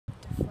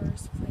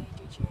first play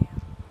AJGA,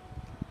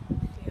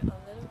 I feel a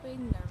little bit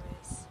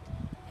nervous,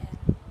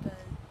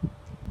 but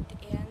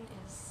the end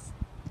is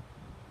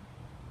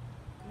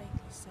making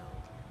me so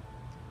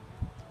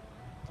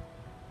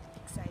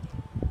excited.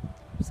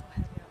 I'm so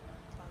happy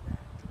about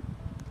that.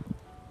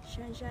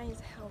 Shanshan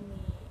has helped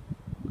me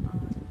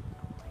on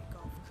my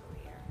golf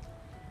career,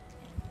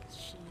 and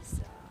she's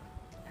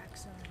an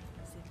excellent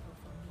example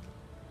for me.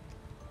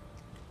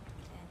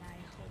 And I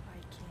hope I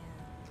can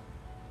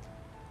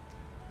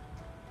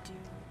do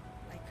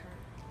like her.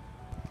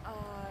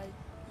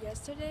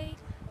 Yesterday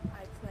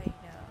I played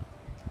a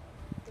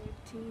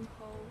 15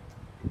 hole,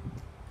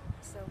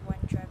 so one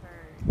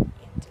driver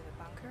into the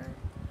bunker,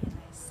 and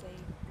I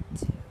saved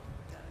to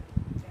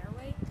the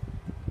fairway.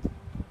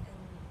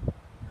 And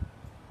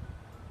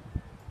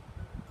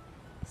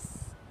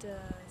the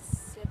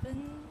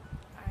 7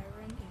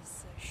 iron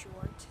is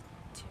short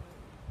to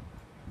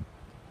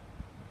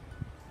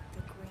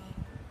the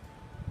green,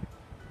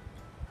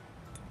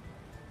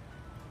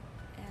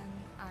 and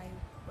I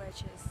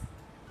wedges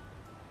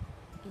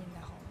in the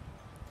home.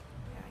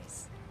 Yeah,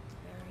 it's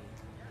very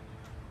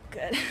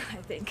good,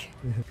 I think.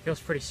 It feels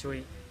pretty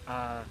sweet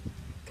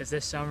because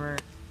this summer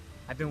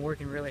I've been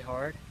working really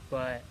hard,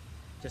 but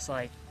just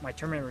like my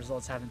tournament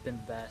results haven't been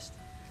the best.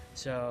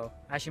 So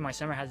actually my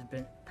summer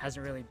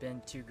hasn't really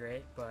been too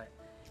great, but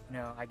you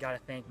know, I gotta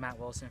thank Matt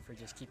Wilson for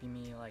just keeping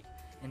me like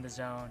in the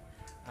zone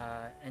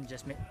and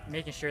just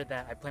making sure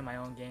that I play my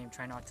own game,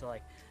 try not to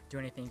like do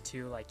anything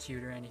too like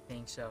cute or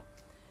anything. So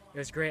it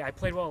was great. I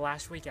played well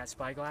last week at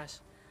Spyglass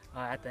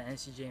at the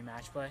NCJ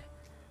match play,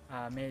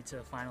 made it to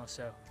the final.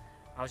 So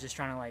I was just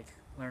trying to like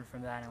learn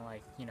from that and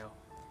like, you know,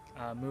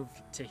 move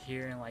to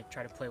here and like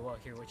try to play well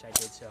here, which I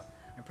did. So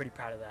I'm pretty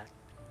proud of that.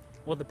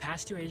 Well, the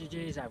past 2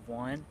 AJGs I've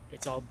won,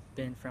 it's all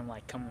been from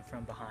like coming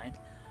from behind.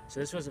 So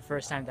this was the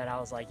first time that I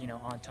was like, you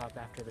know, on top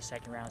after the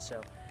second round. So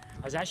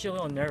I was actually a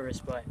little nervous,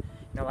 but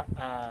you know,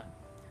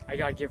 I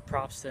gotta give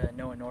props to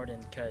Noah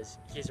Norden because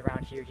he's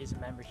around here, he's a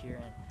member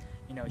here, and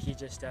you know, he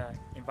just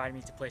invited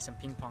me to play some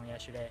ping pong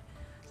yesterday,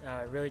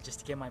 really just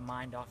to get my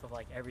mind off of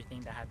like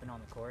everything that happened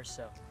on the course.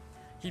 So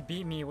he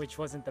beat me, which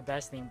wasn't the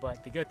best thing,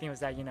 but the good thing was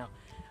that, you know,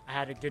 I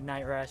had a good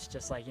night rest,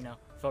 just like, you know,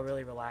 felt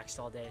really relaxed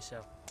all day.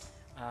 So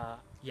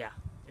yeah,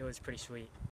 it was pretty sweet.